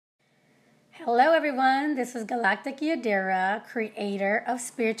Hello, everyone. This is Galactic Yadira, creator of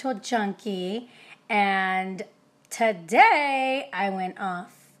Spiritual Junkie, and today I went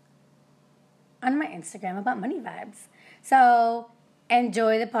off on my Instagram about money vibes. So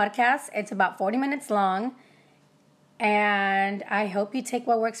enjoy the podcast. It's about 40 minutes long, and I hope you take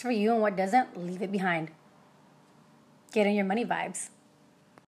what works for you and what doesn't, leave it behind. Get in your money vibes.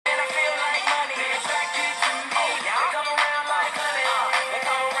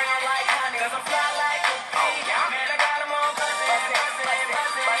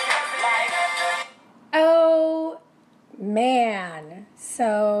 Oh, man.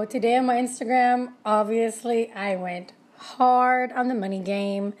 So today on my Instagram, obviously, I went hard on the money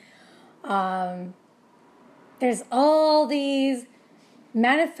game. There's all these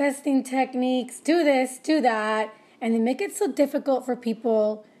manifesting techniques, do this, do that, and they make it so difficult for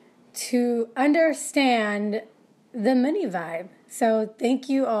people to understand the money vibe. So thank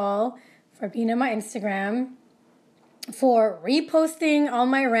you all for being on my Instagram, for reposting all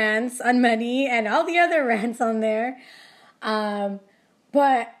my rants on money and all the other rants on there.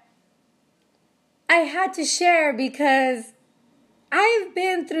 But I had to share because I've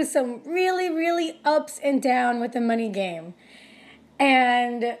been through some really, really ups and downs with the money game.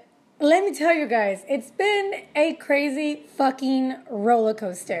 And let me tell you guys, it's been a crazy fucking roller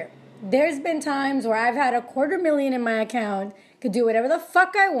coaster. There's been times where I've had $250,000 in my account, could do whatever the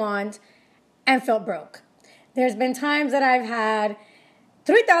fuck I want, and felt broke. There's been times that I've had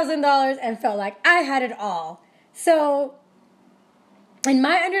 $3,000 and felt like I had it all. So, and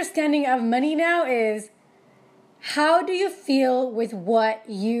my understanding of money now is, how do you feel with what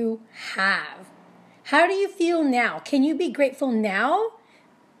you have? How do you feel now? Can you be grateful now?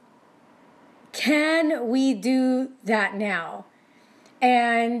 Can we do that now?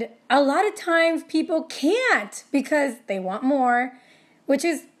 And a lot of times people can't because they want more, which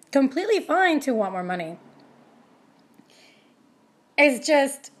is completely fine to want more money. It's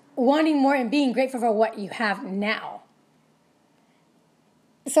just wanting more and being grateful for what you have now.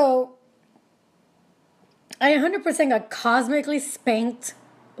 So, I 100% got cosmically spanked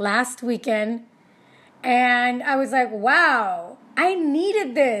last weekend. And I was like, wow, I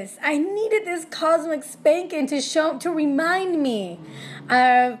needed this. I needed this cosmic spanking to remind me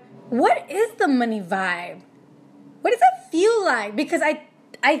of what is the money vibe? What does it feel like? Because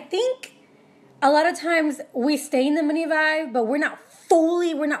I think a lot of times we stay in the money vibe, but we're not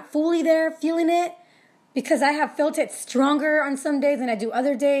fully there feeling it, because I have felt it stronger on some days than I do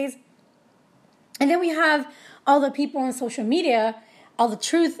other days. And then we have all the people on social media, all the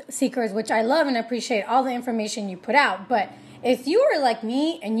truth seekers, which I love and appreciate all the information you put out. But if you are like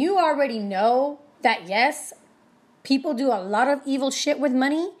me and you already know that, yes, people do a lot of evil shit with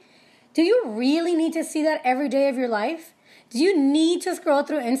money, do you really need to see that every day of your life? Do you need to scroll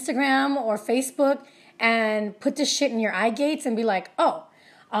through Instagram or Facebook and put this shit in your eye gates and be like,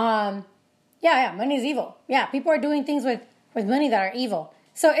 yeah, money's evil. Yeah, people are doing things with money that are evil.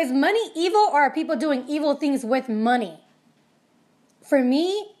 So is money evil, or are people doing evil things with money? For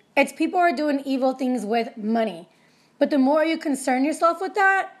me, it's people are doing evil things with money. But the more you concern yourself with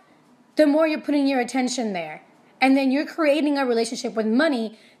that, the more you're putting your attention there. And then you're creating a relationship with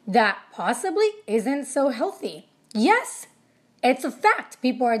money that possibly isn't so healthy. Yes, it's a fact.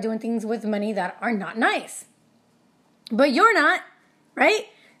 People are doing things with money that are not nice. But you're not, right?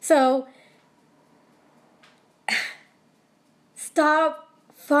 So stop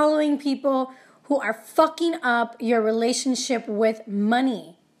following people who are fucking up your relationship with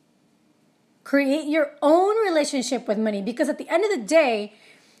money. Create your own relationship with money, because at the end of the day,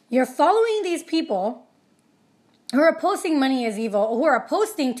 you're following these people who are posting money is evil, or who are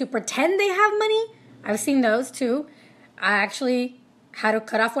posting to pretend they have money. I've seen those too. I actually had to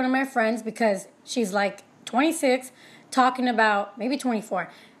cut off one of my friends because she's like 26, talking about, maybe 24,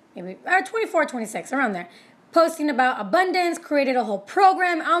 maybe 24, 26, around there, posting about abundance, created a whole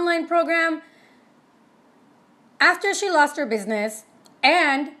program, online program, after she lost her business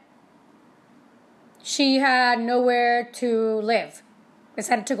and she had nowhere to live.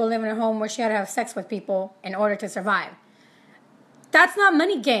 Decided to go live in a home where she had to have sex with people in order to survive. That's not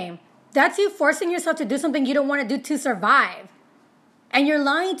money game. That's you forcing yourself to do something you don't want to do to survive. And you're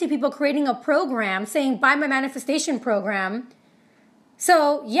lying to people, creating a program, saying, buy my manifestation program.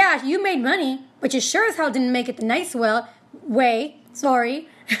 So, yeah, you made money, but you sure as hell didn't make it the nice way. Sorry.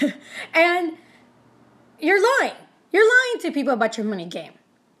 And you're lying. You're lying to people about your money game.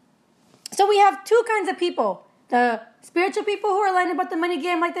 So we have two kinds of people. The spiritual people who are lying about the money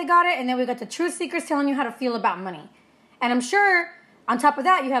game like they got it, and then we got the truth seekers telling you how to feel about money. And I'm sure on top of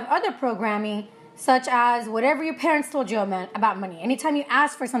that, you have other programming such as whatever your parents told you about money. Anytime you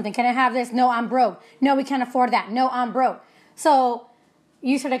ask for something, can I have this? No, I'm broke. No, we can't afford that. No, I'm broke. So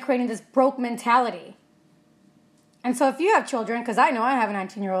you started creating this broke mentality. And so if you have children, because I know I have a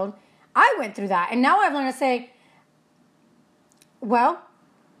 19-year-old, I went through that. And now I've learned to say, well,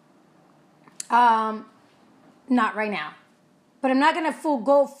 not right now. But I'm not going to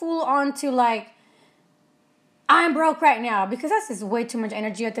go full on to like, I'm broke right now, because that's just way too much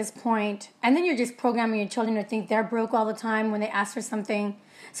energy at this point. And then you're just programming your children to think they're broke all the time when they ask for something.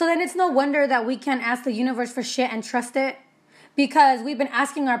 So then it's no wonder that we can't ask the universe for shit and trust it, because we've been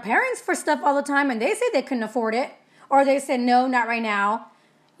asking our parents for stuff all the time and they say they couldn't afford it, or they said, no, not right now,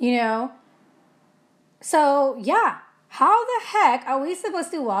 you know? So yeah, how the heck are we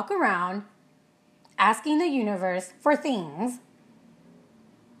supposed to walk around asking the universe for things?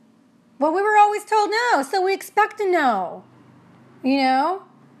 Well, we were always told no, so we expect a no. You know?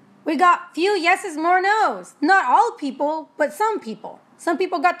 We got few yeses, more no's. Not all people, but some people. Some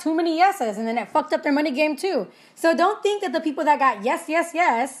people got too many yeses, and then it fucked up their money game too. So don't think that the people that got yes, yes,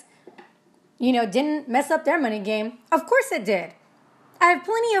 yes, you know, didn't mess up their money game. Of course it did. I have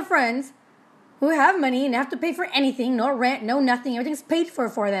plenty of friends who have money and have to pay for anything, no rent, no nothing. Everything's paid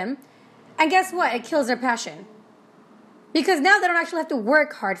for them. And guess what? It kills their passion. Because now they don't actually have to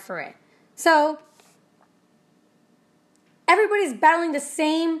work hard for it. So, everybody's battling the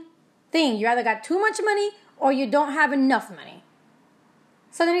same thing. You either got too much money or you don't have enough money.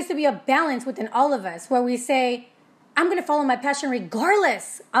 So there needs to be a balance within all of us where we say, I'm going to follow my passion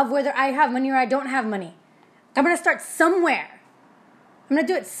regardless of whether I have money or I don't have money. I'm going to start somewhere. I'm going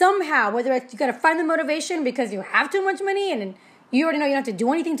to do it somehow, whether it's you got to find the motivation because you have too much money and you already know you don't have to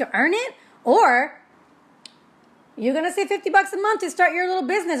do anything to earn it, or you're going to save $50 a month to start your little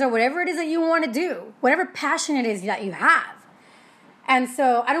business or whatever it is that you want to do, whatever passion it is that you have. And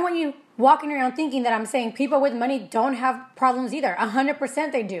so I don't want you walking around thinking that I'm saying people with money don't have problems either.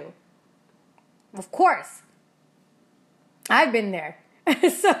 100% they do. Of course. I've been there.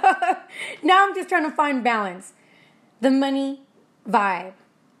 So now I'm just trying to find balance. The money vibe.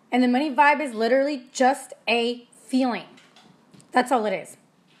 And the money vibe is literally just a feeling. That's all it is.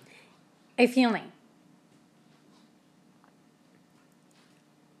 A feeling.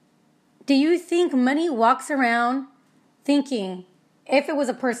 Do you think money walks around thinking, if it was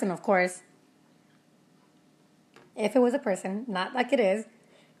a person, of course, if it was a person, not like it is,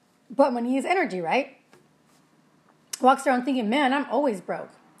 but money is energy, right? Walks around thinking, man, I'm always broke.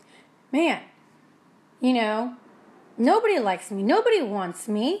 Man, you know, nobody likes me. Nobody wants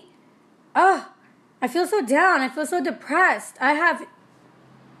me. Oh, I feel so down. I feel so depressed. I'm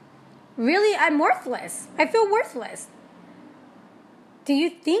worthless. I feel worthless. Do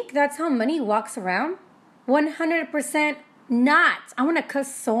you think that's how money walks around? 100% not. I want to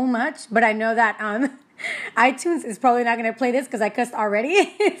cuss so much, but I know that iTunes is probably not going to play this because I cussed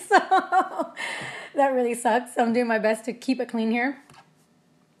already. So that really sucks. So I'm doing my best to keep it clean here.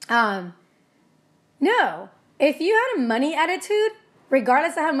 No. If you had a money attitude,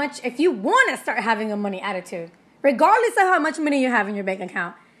 regardless of how much, if you want to start having a money attitude, regardless of how much money you have in your bank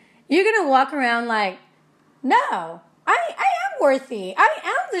account, you're going to walk around like, no, I am worthy. I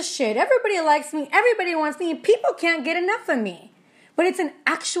am the shit. Everybody likes me. Everybody wants me. People can't get enough of me. But it's an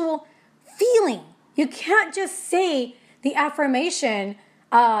actual feeling. You can't just say the affirmation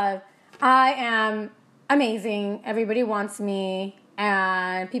of, I am amazing. Everybody wants me.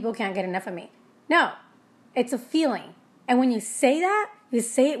 And people can't get enough of me. No, it's a feeling. And when you say that, you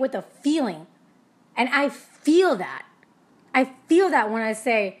say it with a feeling. And I feel that. I feel that when I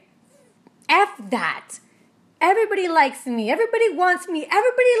say, F that. Everybody likes me. Everybody wants me.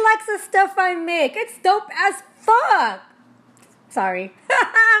 Everybody likes the stuff I make. It's dope as fuck. Sorry.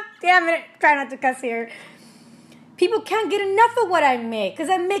 Damn it. Try not to cuss here. People can't get enough of what I make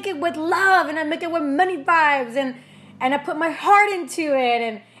because I make it with love and I make it with money vibes and I put my heart into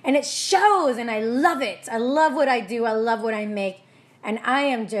it and it shows and I love it. I love what I do. I love what I make. And I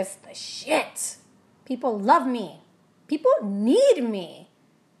am just the shit. People love me. People need me.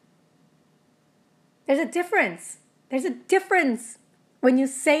 There's a difference. There's a difference. When you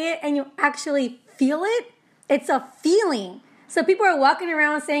say it and you actually feel it, it's a feeling. So people are walking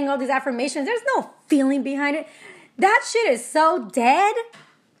around saying all these affirmations. There's no feeling behind it. That shit is so dead.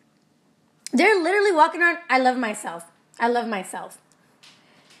 They're literally walking around, I love myself. I love myself.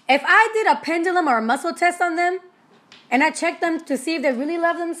 If I did a pendulum or a muscle test on them and I checked them to see if they really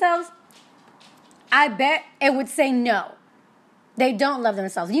love themselves, I bet it would say no. They don't love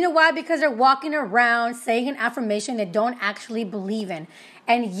themselves. You know why? Because they're walking around saying an affirmation they don't actually believe in.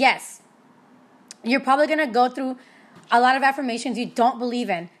 And yes, you're probably going to go through a lot of affirmations you don't believe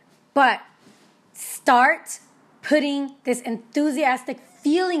in. But Start putting this enthusiastic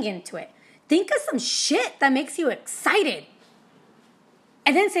feeling into it. Think of some shit that makes you excited.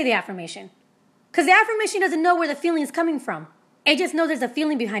 And then say the affirmation. Because the affirmation doesn't know where the feeling is coming from. It just knows there's a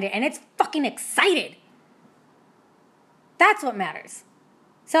feeling behind it and it's fucking excited. That's what matters.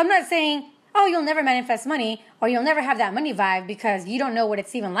 So I'm not saying, oh, you'll never manifest money or you'll never have that money vibe because you don't know what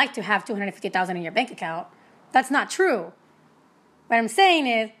it's even like to have $250,000 in your bank account. That's not true. What I'm saying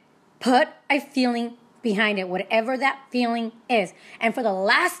is put a feeling behind it, whatever that feeling is. And for the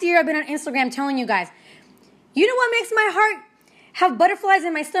last year I've been on Instagram telling you guys, you know what makes my heart have butterflies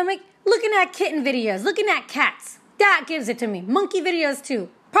in my stomach? Looking at kitten videos, looking at cats. That gives it to me. Monkey videos too.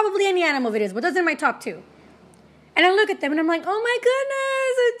 Probably any animal videos, but those are my top two. And I look at them and I'm like, oh my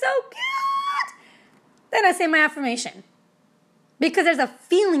goodness, it's so cute. Then I say my affirmation. Because there's a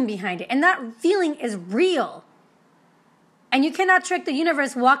feeling behind it. And that feeling is real. And you cannot trick the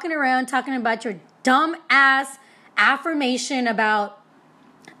universe walking around talking about your dumb ass affirmation about,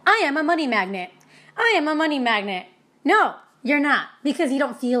 I am a money magnet. I am a money magnet. No, you're not. Because you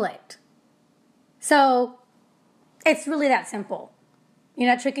don't feel it. So it's really that simple. You're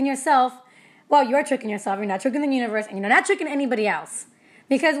not tricking yourself. Well, you're tricking yourself. You're not tricking the universe. And you're not tricking anybody else.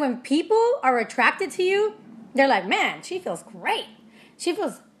 Because when people are attracted to you, they're like, man, she feels great.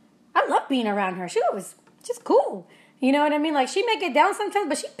 I love being around her. She's cool. You know what I mean? Like, she may get down sometimes,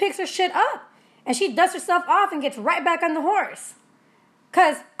 but she picks her shit up. And she dusts herself off and gets right back on the horse.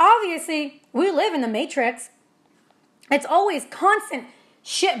 Because, obviously, we live in the Matrix. It's always constant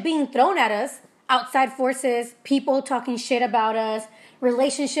shit being thrown at us. Outside forces, people talking shit about us,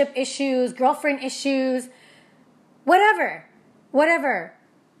 relationship issues, girlfriend issues, whatever.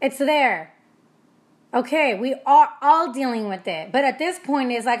 It's there. Okay, we are all dealing with it. But at this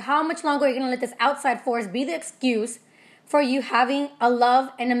point, it's like, how much longer are you going to let this outside force be the excuse for you having a love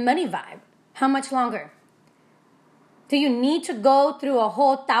and a money vibe? How much longer? Do you need to go through a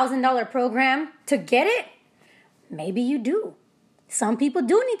whole $1,000 program to get it? Maybe you do. Some people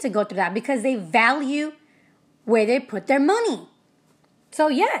do need to go through that because they value where they put their money. So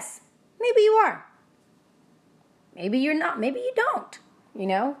yes, maybe you are. Maybe you're not. Maybe you don't. You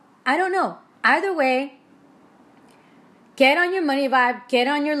know? I don't know. Either way, get on your money vibe, get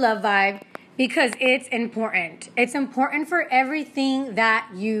on your love vibe, because it's important. It's important for everything that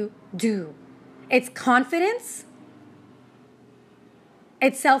you do. It's confidence,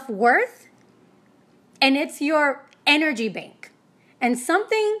 it's self-worth, and it's your energy bank. And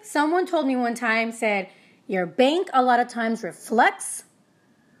someone told me one time said, your bank a lot of times reflects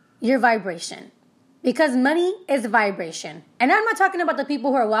your vibration. Because money is vibration. And I'm not talking about the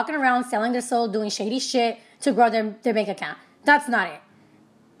people who are walking around selling their soul, doing shady shit to grow their bank account. That's not it.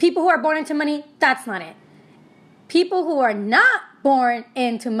 People who are born into money, that's not it. People who are not born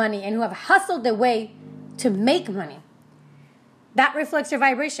into money and who have hustled their way to make money, that reflects your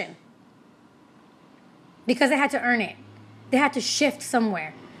vibration. Because they had to earn it. They had to shift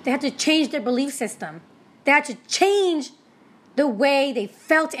somewhere. They had to change their belief system. They had to change the way they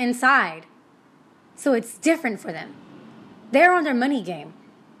felt inside. So it's different for them. They're on their money game.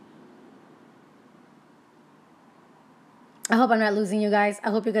 I hope I'm not losing you guys. I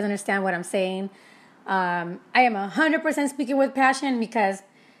hope you guys understand what I'm saying. I am 100% speaking with passion because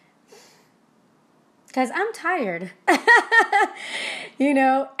I'm tired. You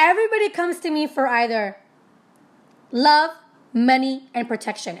know, everybody comes to me for either love, money, and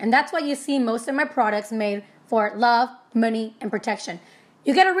protection. And that's why you see most of my products made for love, money, and protection.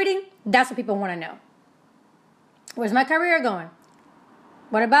 You get a reading, that's what people want to know. Where's my career going?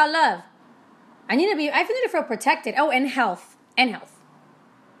 What about love? I need to feel protected. Oh, and health. And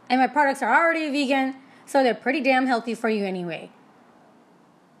my products are already vegan, so they're pretty damn healthy for you anyway.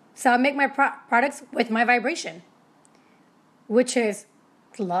 So I make my products with my vibration, which is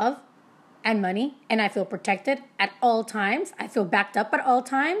love and money, and I feel protected at all times. I feel backed up at all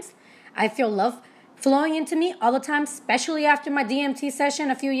times. I feel love flowing into me all the time, especially after my DMT session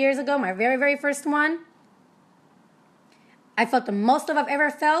a few years ago, my very, very first one. I felt the most love I've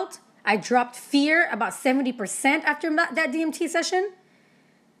ever felt. I dropped fear about 70% after that DMT session.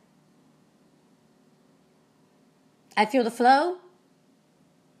 I feel the flow.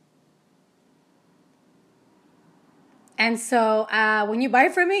 And so when you buy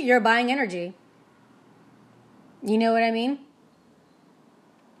from me, you're buying energy. You know what I mean?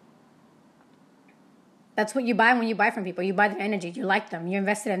 That's what you buy when you buy from people. You buy their energy. You like them. You're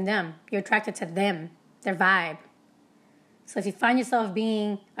invested in them. You're attracted to them, their vibe. So if you find yourself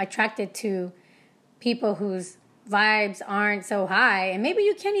being attracted to people whose vibes aren't so high, and maybe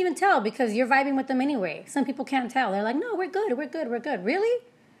you can't even tell because you're vibing with them anyway. Some people can't tell. They're like, no, we're good.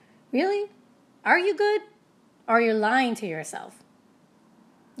 Really? Are you good? Or are you lying to yourself?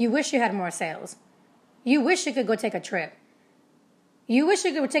 You wish you had more sales. You wish you could go take a trip. You wish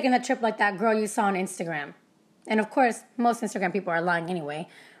you could have taken that trip like that girl you saw on Instagram. And of course, most Instagram people are lying anyway.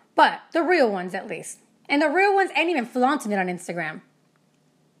 But the real ones at least. And the real ones ain't even flaunting it on Instagram.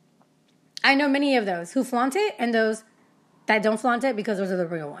 I know many of those who flaunt it and those that don't flaunt it because those are the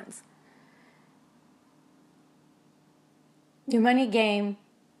real ones. Your money game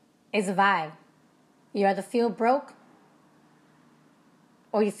is a vibe. You either feel broke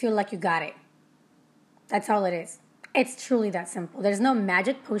or you feel like you got it. That's all it is. It's truly that simple. There's no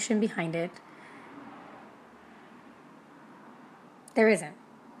magic potion behind it. There isn't.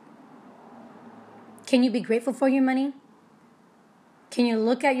 Can you be grateful for your money? Can you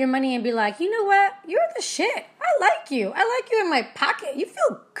look at your money and be like, you know what? You're the shit. I like you. I like you in my pocket. You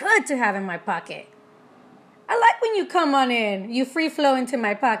feel good to have in my pocket. I like when you come on in. You free flow into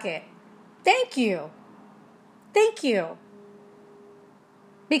my pocket. Thank you. Thank you.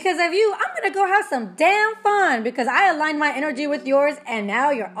 Because of you, I'm going to go have some damn fun because I aligned my energy with yours and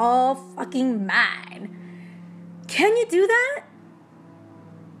now you're all fucking mine. Can you do that?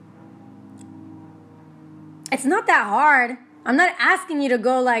 It's not that hard. I'm not asking you to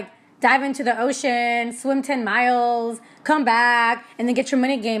go dive into the ocean, swim 10 miles, come back, and then get your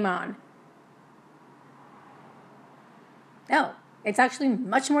money game on. No, it's actually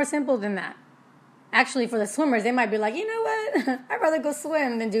much more simple than that. Actually, for the swimmers, they might be like, you know what? I'd rather go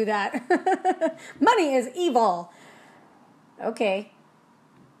swim than do that. Money is evil. Okay.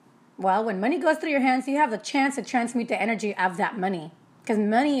 Well, when money goes through your hands, you have the chance to transmute the energy of that money. Because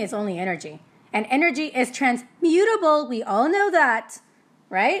money is only energy. And energy is transmutable. We all know that.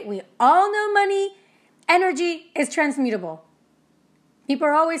 Right? We all know money. Energy is transmutable. People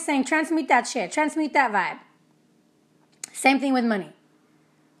are always saying, transmute that shit. Transmute that vibe. Same thing with money.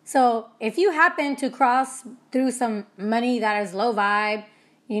 So if you happen to cross through some money that is low vibe,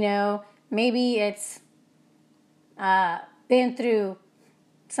 maybe it's been through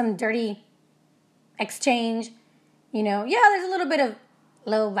some dirty exchange, there's a little bit of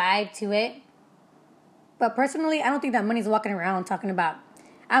low vibe to it. But personally, I don't think that money's walking around talking about,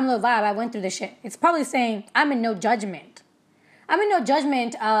 I'm low vibe, I went through this shit. It's probably saying, I'm in no judgment. I'm in no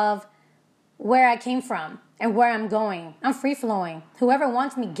judgment of where I came from and where I'm going. I'm free flowing. Whoever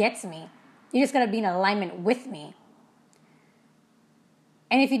wants me gets me. You just gotta be in alignment with me.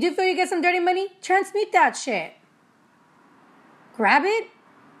 And if you do feel you get some dirty money, transmute that shit. Grab it.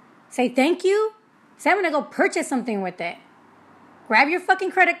 Say thank you. Say I'm gonna go purchase something with it. Grab your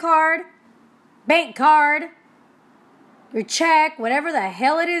fucking credit card, bank card, your check, whatever the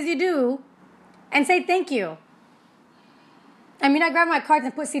hell it is you do, and say thank you. I mean, I grab my cards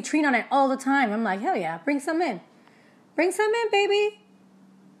and put citrine on it all the time. I'm like, hell yeah, bring some in. Bring some in, baby.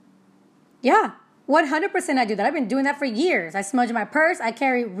 Yeah, 100% I do that. I've been doing that for years. I smudge my purse. I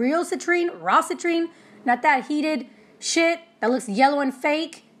carry real citrine, raw citrine, not that heated shit that looks yellow and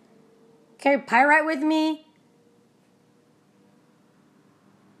fake. Carry pyrite with me.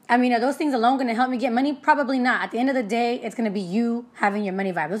 I mean, are those things alone going to help me get money? Probably not. At the end of the day, it's going to be you having your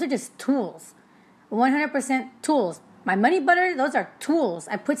money vibe. Those are just tools. 100% tools. My money butter, those are tools.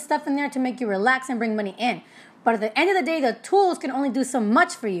 I put stuff in there to make you relax and bring money in. But at the end of the day, the tools can only do so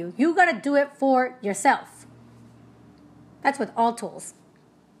much for you. You got to do it for yourself. That's with all tools.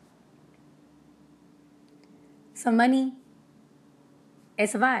 So money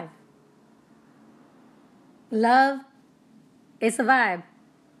is a vibe. Love is a vibe.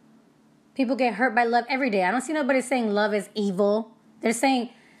 People get hurt by love every day. I don't see nobody saying love is evil. They're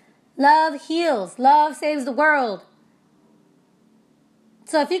saying love heals. Love saves the world.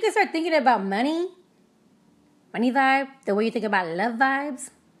 So if you can start thinking about money vibe, the way you think about love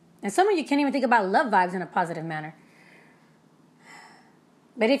vibes, and some of you can't even think about love vibes in a positive manner.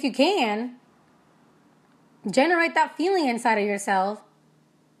 But if you can, generate that feeling inside of yourself,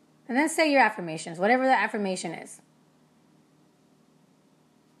 and then say your affirmations, whatever that affirmation is.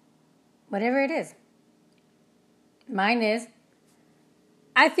 Whatever it is. Mine is,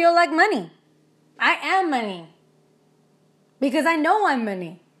 I feel like money. I am money. Because I know I'm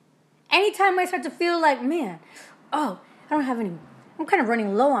money. Anytime I start to feel like, man, I don't have any, I'm kind of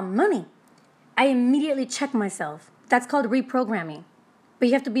running low on money, I immediately check myself. That's called reprogramming. But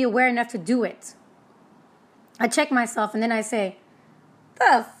you have to be aware enough to do it. I check myself and then I say,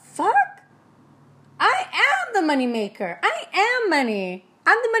 the fuck? I am the money maker. I am money.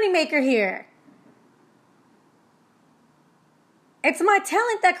 I'm the money maker here. It's my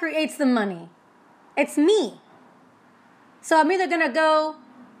talent that creates the money. It's me. So I'm either going to go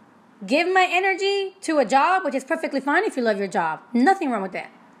give my energy to a job, which is perfectly fine if you love your job. Nothing wrong with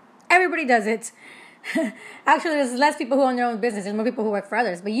that. Everybody does it. Actually, there's less people who own their own business. There's more people who work for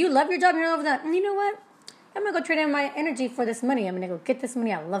others. But you love your job and you're over that. You know what? I'm going to go trade in my energy for this money. I'm going to go get this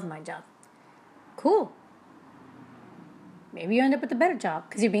money. I love my job. Cool. Maybe you end up with a better job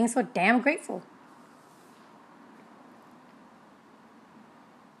because you're being so damn grateful.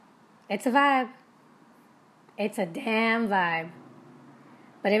 It's a vibe. It's a damn vibe.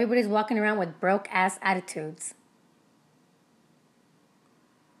 But everybody's walking around with broke-ass attitudes.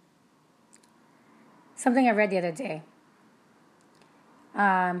 Something I read the other day.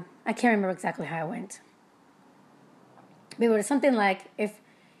 I can't remember exactly how it went. But it was something like, if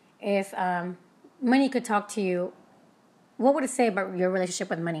money could talk to you, what would it say about your relationship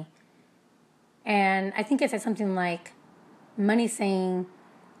with money? And I think it said something like, money saying,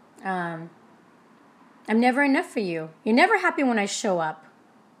 I'm never enough for you. You're never happy when I show up.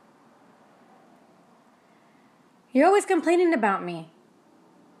 You're always complaining about me.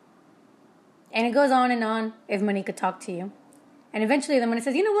 And it goes on if money could talk to you. And eventually the money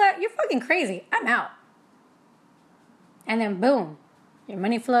says, you know what? You're fucking crazy. I'm out. And then boom, your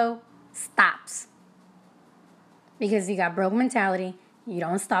money flow stops. Because you got broke mentality. You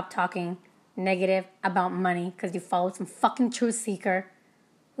don't stop talking negative about money because you followed some fucking truth seeker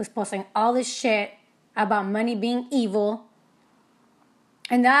who's posting all this shit about money being evil.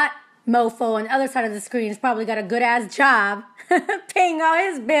 And that mofo on the other side of the screen has probably got a good-ass job paying all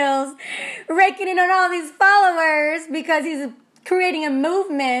his bills, raking in on all these followers because he's creating a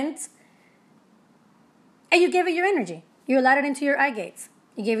movement. And you gave it your energy. You allowed it into your eye gates.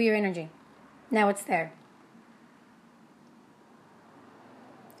 You gave it your energy. Now it's there.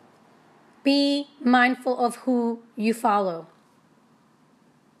 Be mindful of who you follow.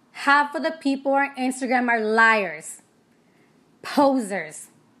 Half of the people on Instagram are liars, posers.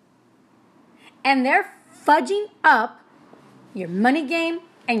 And they're fudging up your money game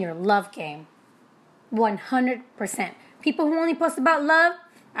and your love game. 100%. People who only post about love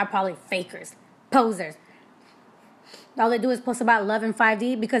are probably fakers, posers. All they do is post about love in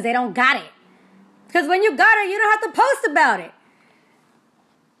 5D because they don't got it. Because when you got it, you don't have to post about it.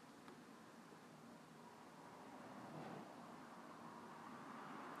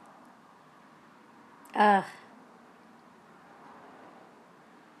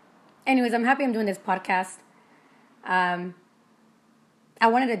 Anyways, I'm happy I'm doing this podcast. I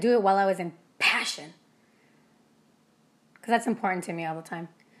wanted to do it while I was in passion. Because that's important to me all the time.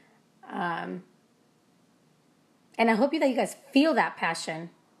 And I hope that you guys feel that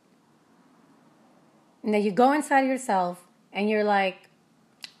passion. And that you go inside yourself and you're like,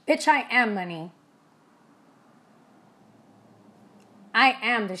 bitch, I am money. I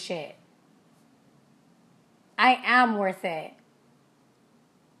am the shit. I am worth it.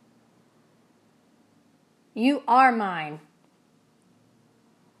 You are mine.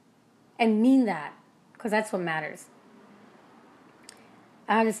 And mean that, because that's what matters.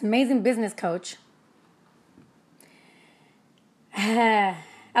 I have this amazing business coach. I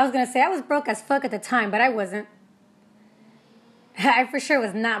was going to say I was broke as fuck at the time, but I wasn't. I for sure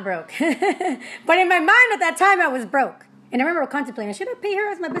was not broke. But in my mind at that time, I was broke. And I remember contemplating, should I pay her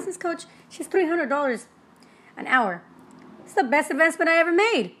as my business coach? She's $300 an hour. It's the best investment I ever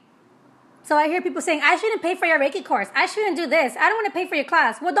made. So I hear people saying, I shouldn't pay for your Reiki course. I shouldn't do this. I don't want to pay for your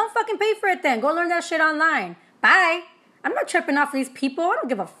class. Well, don't fucking pay for it then. Go learn that shit online. Bye. I'm not tripping off these people. I don't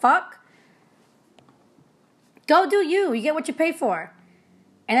give a fuck. Go do you. You get what you pay for.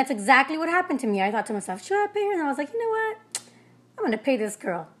 And that's exactly what happened to me. I thought to myself, should I pay her? And I was like, you know what? I'm going to pay this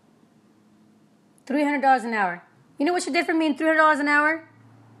girl $300 an hour. You know what she did for me in $300 an hour?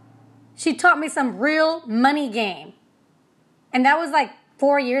 She taught me some real money game. And that was like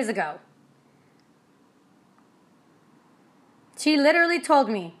 4 years ago. She literally told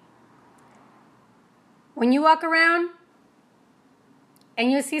me, when you walk around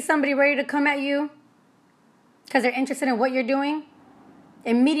and you see somebody ready to come at you because they're interested in what you're doing,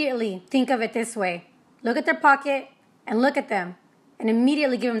 immediately think of it this way. Look at their pocket and look at them and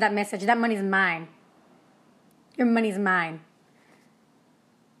immediately give them that message. That money's mine. Your money's mine.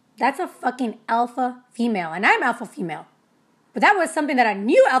 That's a fucking alpha female. And I'm alpha female. But that was something that a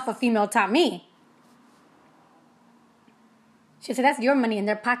new alpha female taught me. She said, that's your money in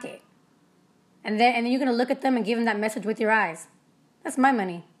their pocket. And then you're going to look at them and give them that message with your eyes. That's my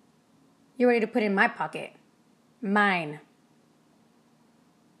money. You're ready to put it in my pocket. Mine.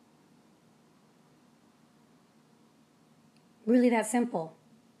 Really that simple.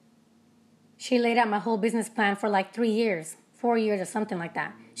 She laid out my whole business plan for like 3 years, 4 years or something like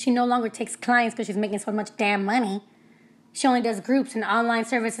that. She no longer takes clients because she's making so much damn money. She only does groups and online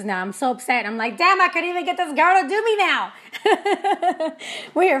services now. I'm so upset. I'm like, damn, I couldn't even get this girl to do me now.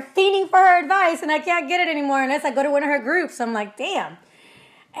 We are fiending for her advice, and I can't get it anymore unless I go to one of her groups. I'm like, damn.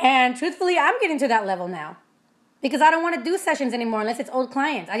 And truthfully, I'm getting to that level now because I don't want to do sessions anymore unless it's old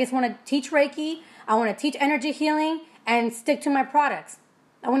clients. I just want to teach Reiki. I want to teach energy healing and stick to my products.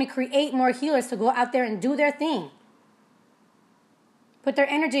 I want to create more healers to go out there and do their thing. Put their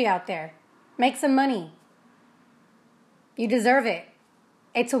energy out there. Make some money. You deserve it.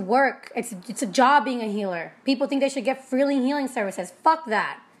 It's a work. It's a job being a healer. People think they should get free healing services. Fuck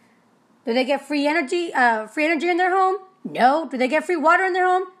that. Do they get free energy in their home? No. Do they get free water in their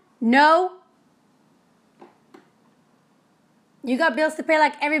home? No. You got bills to pay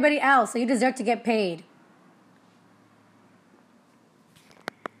like everybody else, so you deserve to get paid.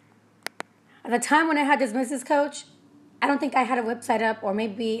 At the time when I had this business coach, I don't think I had a website up, or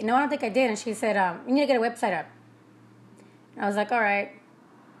maybe, no, I don't think I did. And she said, you need to get a website up. And I was like, all right.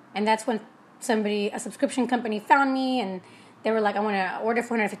 And that's when a subscription company found me, and they were like, I want to order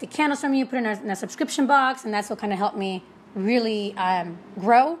 450 candles from you, put it in a subscription box. And that's what kind of helped me really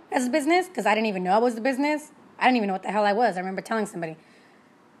grow as a business, because I didn't even know I was the business. I didn't even know what the hell I was. I remember telling somebody,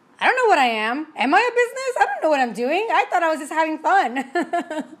 I don't know what I am. Am I a business? I don't know what I'm doing. I thought I was just having fun.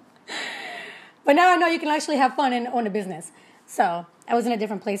 But now I know you can actually have fun and own a business. So I was in a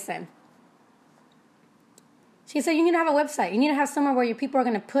different place then. She said, you need to have a website. You need to have somewhere where your people are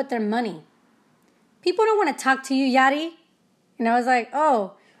going to put their money. People don't want to talk to you, Yadi. And I was like,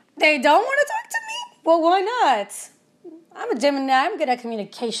 oh, they don't want to talk to me? Well, why not? I'm a Gemini. I'm good at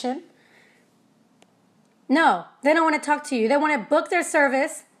communication. No, they don't want to talk to you. They want to book their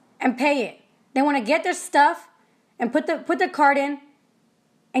service and pay it. They want to get their stuff and put their card in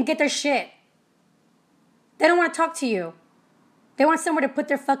and get their shit. They don't want to talk to you. They want somewhere to put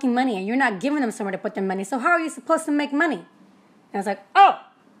their fucking money, and you're not giving them somewhere to put their money. So how are you supposed to make money? And I was like, oh,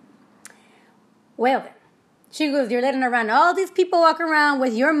 well then. She goes, you're letting around all these people walk around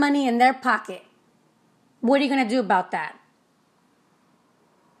with your money in their pocket. What are you going to do about that?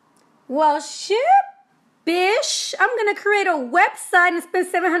 Well, shit, bish. I'm going to create a website and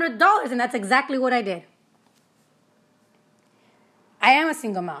spend $700. And that's exactly what I did. I am a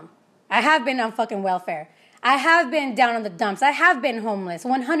single mom. I have been on fucking welfare. I have been down on the dumps. I have been homeless.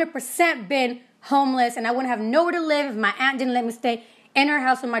 100% been homeless. And I wouldn't have nowhere to live if my aunt didn't let me stay in her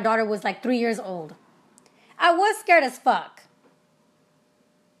house when my daughter was like 3 years old. I was scared as fuck.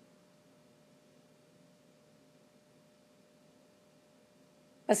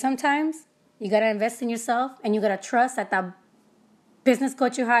 But sometimes you got to invest in yourself, and you got to trust that the business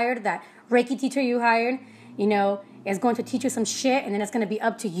coach you hired, that Reiki teacher you hired, is going to teach you some shit, and then it's going to be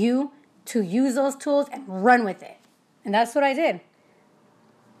up to you to use those tools and run with it. And that's what I did.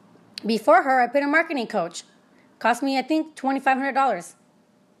 Before her, I paid a marketing coach. Cost me, I think, $2,500.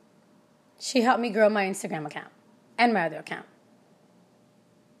 She helped me grow my Instagram account and my other account.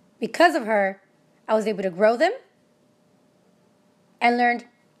 Because of her, I was able to grow them and learned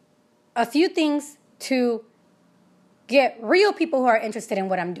a few things to get real people who are interested in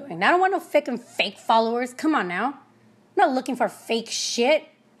what I'm doing. I don't want no fake followers. Come on now. I'm not looking for fake shit.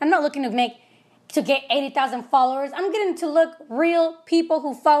 I'm not looking to get 80,000 followers. I'm getting to look real people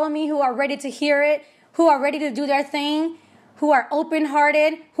who follow me, who are ready to hear it, who are ready to do their thing, who are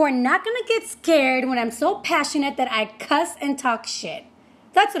open-hearted, who are not going to get scared when I'm so passionate that I cuss and talk shit.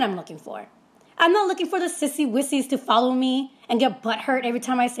 That's what I'm looking for. I'm not looking for the sissy wissies to follow me and get butthurt every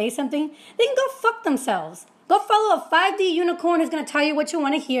time I say something. They can go fuck themselves. Go follow a 5D unicorn who's going to tell you what you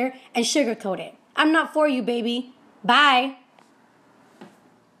want to hear and sugarcoat it. I'm not for you, baby. Bye.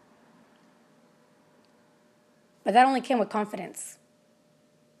 But that only came with confidence.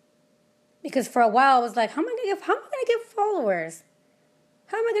 Because for a while I was like, how am I gonna get followers?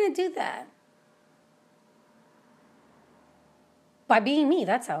 How am I gonna do that? By being me,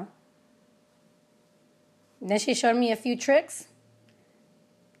 that's how. And then she showed me a few tricks.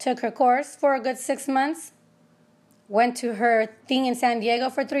 Took her course for a good 6 months. Went to her thing in San Diego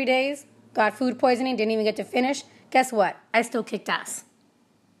for 3 days. Got food poisoning, didn't even get to finish. Guess what? I still kicked ass.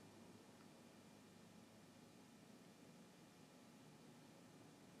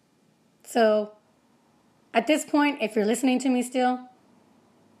 So, at this point, if you're listening to me still,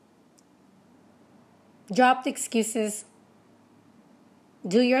 drop the excuses,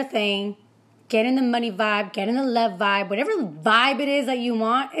 do your thing, get in the money vibe, get in the love vibe, whatever vibe it is that you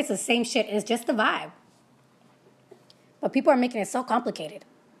want, it's the same shit, it's just the vibe. But people are making it so complicated.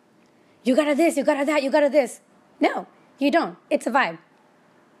 You gotta this, you gotta that, you gotta this. No, you don't. It's a vibe.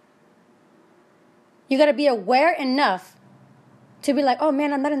 You gotta be aware enough to be like, oh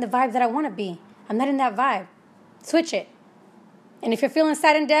man, I'm not in the vibe that I want to be. I'm not in that vibe. Switch it. And if you're feeling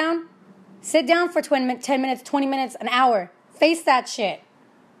sad and down, sit down for 10 minutes, 20 minutes, an hour. Face that shit.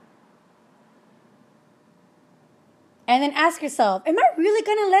 And then ask yourself, am I really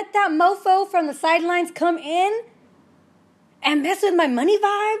going to let that mofo from the sidelines come in and mess with my money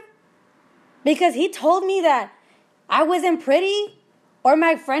vibe? Because he told me that I wasn't pretty? Or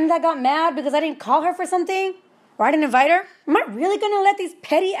my friend that got mad because I didn't call her for something? Or I didn't invite her? Am I really going to let these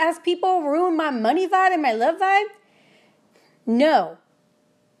petty ass people ruin my money vibe and my love vibe? No.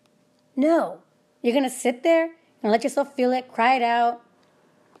 No. You're going to sit there and let yourself feel it, cry it out,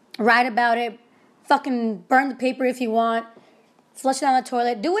 write about it, fucking burn the paper if you want, flush it down the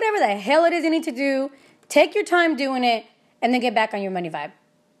toilet, do whatever the hell it is you need to do, take your time doing it, and then get back on your money vibe.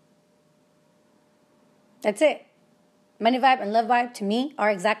 That's it. Money vibe and love vibe, to me,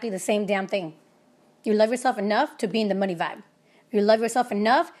 are exactly the same damn thing. You love yourself enough to be in the money vibe. You love yourself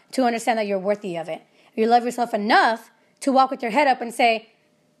enough to understand that you're worthy of it. You love yourself enough to walk with your head up and say,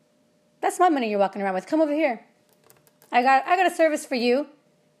 that's my money you're walking around with. Come over here. I got a service for you.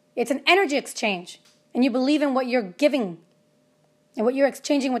 It's an energy exchange. And you believe in what you're giving and what you're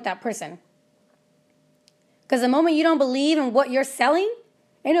exchanging with that person. Because the moment you don't believe in what you're selling,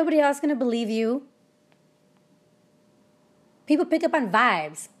 ain't nobody else going to believe you. People pick up on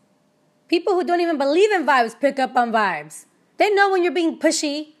vibes. People who don't even believe in vibes pick up on vibes. They know when you're being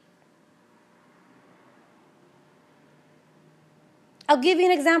pushy. I'll give you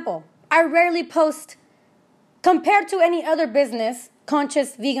an example. I rarely post, compared to any other business,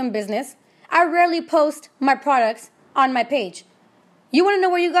 conscious vegan business, I rarely post my products on my page. You want to know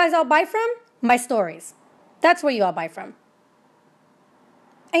where you guys all buy from? My stories. That's where you all buy from.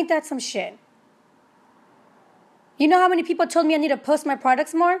 Ain't that some shit? You know how many people told me I need to post my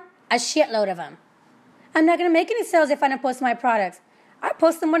products more? A shitload of them. I'm not going to make any sales if I don't post my products. I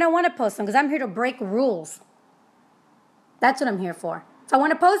post them when I want to post them because I'm here to break rules. That's what I'm here for. If I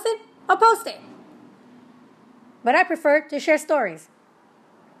want to post it, I'll post it. But I prefer to share stories.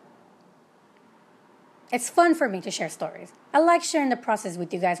 It's fun for me to share stories. I like sharing the process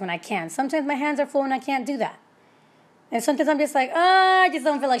with you guys when I can. Sometimes my hands are full and I can't do that. And sometimes I'm just like, I just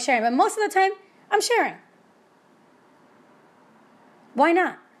don't feel like sharing. But most of the time, I'm sharing. Why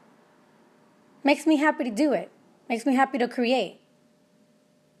not? Makes me happy to do it. Makes me happy to create.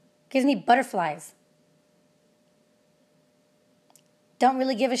 Gives me butterflies. Don't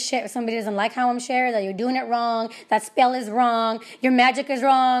really give a shit if somebody doesn't like how I'm sharing, that you're doing it wrong, that spell is wrong, your magic is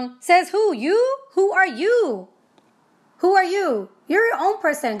wrong. Says who? You? Who are you? Who are you? You're your own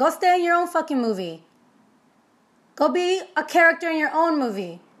person. Go stay in your own fucking movie. Go be a character in your own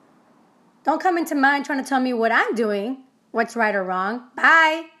movie. Don't come into mine trying to tell me what I'm doing, what's right or wrong.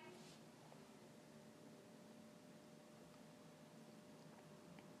 Bye.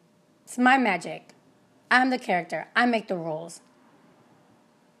 It's my magic. I'm the character. I make the rules.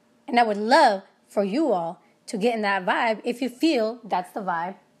 And I would love for you all to get in that vibe if you feel that's the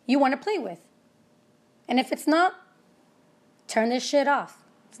vibe you want to play with. And if it's not, turn this shit off.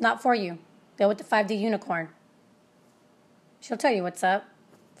 It's not for you. Go with the 5D unicorn. She'll tell you what's up.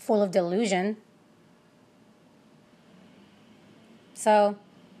 Full of delusion. So,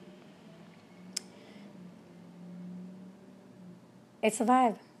 it's a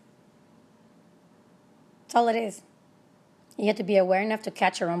vibe. That's all it is. You have to be aware enough to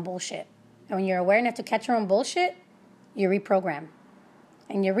catch your own bullshit. And when you're aware enough to catch your own bullshit, you reprogram.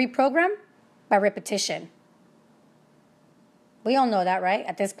 And you reprogram by repetition. We all know that, right?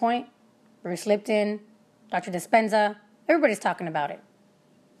 At this point, Bruce Lipton, Dr. Dispenza, everybody's talking about it.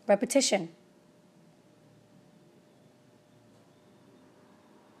 Repetition.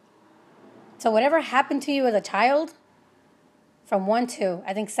 So whatever happened to you as a child, from 1 to,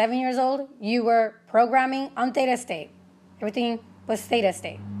 I think, 7 years old, you were programming on theta state. Everything was theta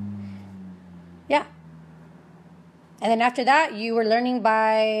state. Yeah. And then after that, you were learning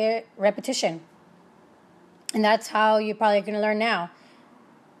by repetition. And that's how you're probably going to learn now.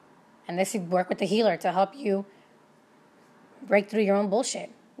 And this would work with the healer to help you break through your own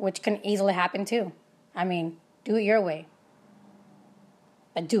bullshit, which can easily happen too. I mean, do it your way.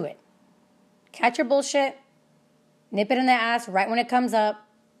 But do it. Catch your bullshit, nip it in the ass right when it comes up,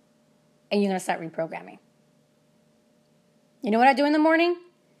 and you're going to start reprogramming. You know what I do in the morning?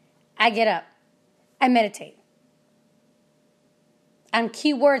 I get up. I meditate on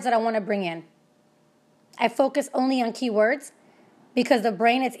keywords that I want to bring in. I focus only on keywords because the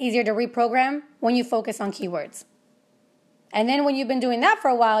brain, it's easier to reprogram when you focus on keywords. And then when you've been doing that for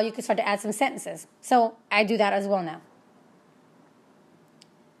a while, you can start to add some sentences. So I do that as well now.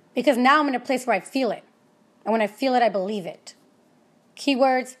 Because now I'm in a place where I feel it. And when I feel it, I believe it.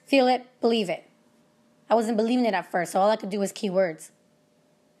 Keywords, feel it, believe it. I wasn't believing it at first, so all I could do was keywords.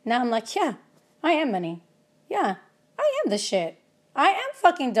 Now I'm like, yeah, I am money. Yeah, I am the shit. I am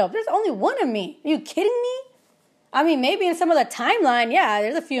fucking dope. There's only one of me. Are you kidding me? I mean, maybe in some other timeline, yeah,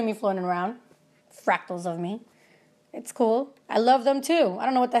 there's a few of me floating around. Fractals of me. It's cool. I love them too. I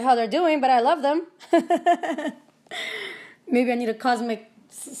don't know what the hell they're doing, but I love them. Maybe I need a cosmic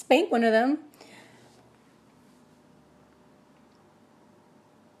spank one of them.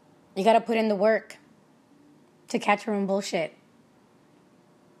 You gotta put in the work to catch your own bullshit.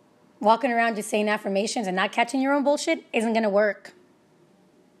 Walking around just saying affirmations and not catching your own bullshit isn't gonna work.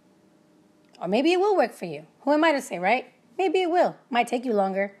 Or maybe it will work for you. Who am I to say, right? Maybe it will. Might take you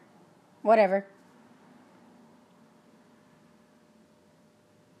longer. Whatever.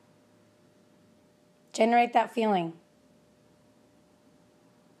 Generate that feeling.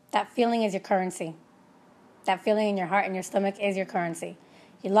 That feeling is your currency. That feeling in your heart and your stomach is your currency.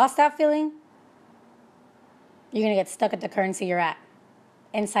 You lost that feeling, you're going to get stuck at the currency you're at,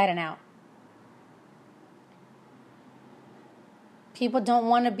 inside and out. People don't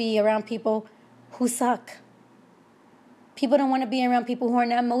want to be around people who suck. People don't want to be around people who are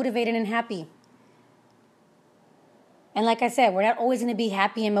not motivated and happy. And like I said, we're not always going to be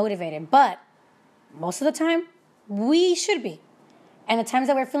happy and motivated, but most of the time, we should be. And the times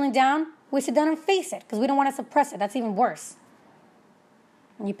that we're feeling down, we sit down and face it because we don't want to suppress it. That's even worse.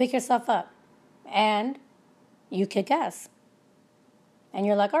 And you pick yourself up and you kick ass. And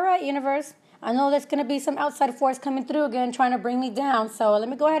you're like, all right, universe, I know there's going to be some outside force coming through again trying to bring me down. So let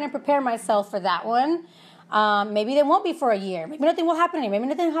me go ahead and prepare myself for that one. Maybe they won't be for a year. Maybe nothing will happen. Maybe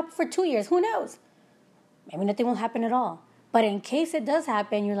nothing will happen for 2 years. Who knows? Maybe nothing will happen at all. But in case it does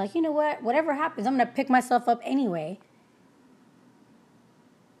happen, you're like, you know what? Whatever happens, I'm going to pick myself up anyway.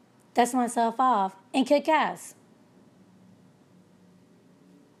 Dust myself off and kick ass.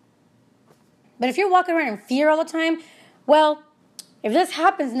 But if you're walking around in fear all the time, well, if this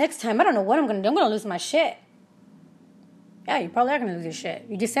happens next time, I don't know what I'm going to do. I'm going to lose my shit. Yeah, you probably are going to lose your shit.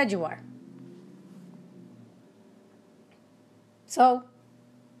 You just said you are. So,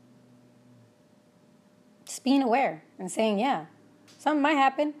 just being aware and saying, yeah, something might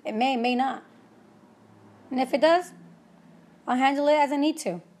happen. It may not. And if it does, I'll handle it as I need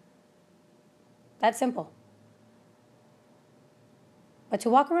to. That's simple. But to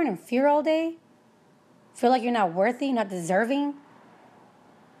walk around in fear all day, feel like you're not worthy, not deserving,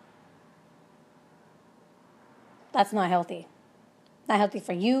 that's not healthy. Not healthy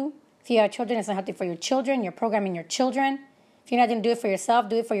for you. If you have children, it's not healthy for your children. You're programming your children. If you're not going to do it for yourself,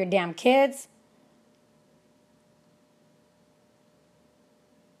 do it for your damn kids.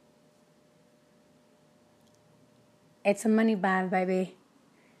 It's a money vibe, baby.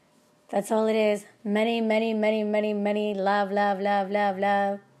 That's all it is. Many, many, many, many, many. Love, love, love, love,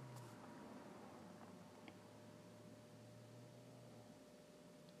 love.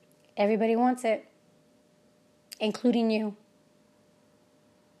 Everybody wants it, including you.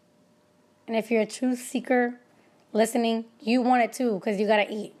 And if you're a truth seeker listening, you want it too, because you got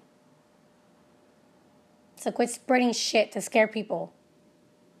to eat. So quit spreading shit to scare people.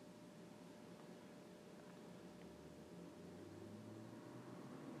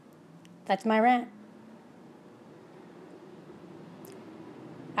 That's my rant.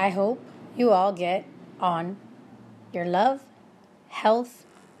 I hope you all get on your love, health,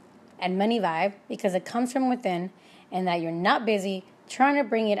 and money vibe because it comes from within and that you're not busy trying to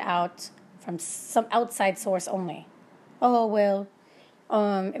bring it out from some outside source only. Oh, well,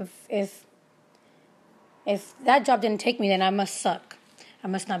 if that job didn't take me, then I must suck. I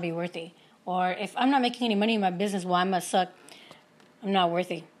must not be worthy. Or if I'm not making any money in my business, well, I must suck. I'm not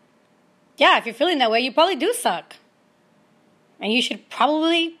worthy. Yeah, if you're feeling that way, you probably do suck. And you should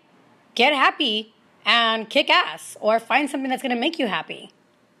probably get happy and kick ass or find something that's going to make you happy.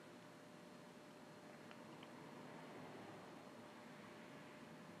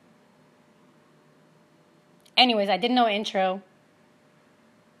 Anyways, I did no intro.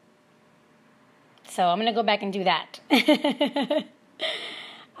 So I'm going to go back and do that.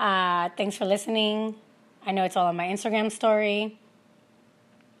 Thanks for listening. I know it's all on my Instagram story.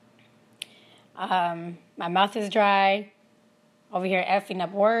 My mouth is dry. Over here effing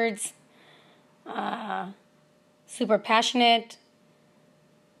up words. Super passionate.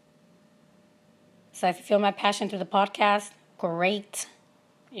 So if you feel my passion through the podcast, great.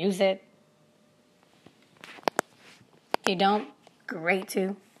 Use it. If you don't, great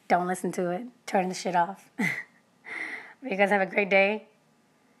too. Don't listen to it. Turn the shit off. You guys have a great day.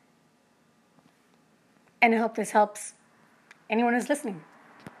 And I hope this helps anyone who's listening.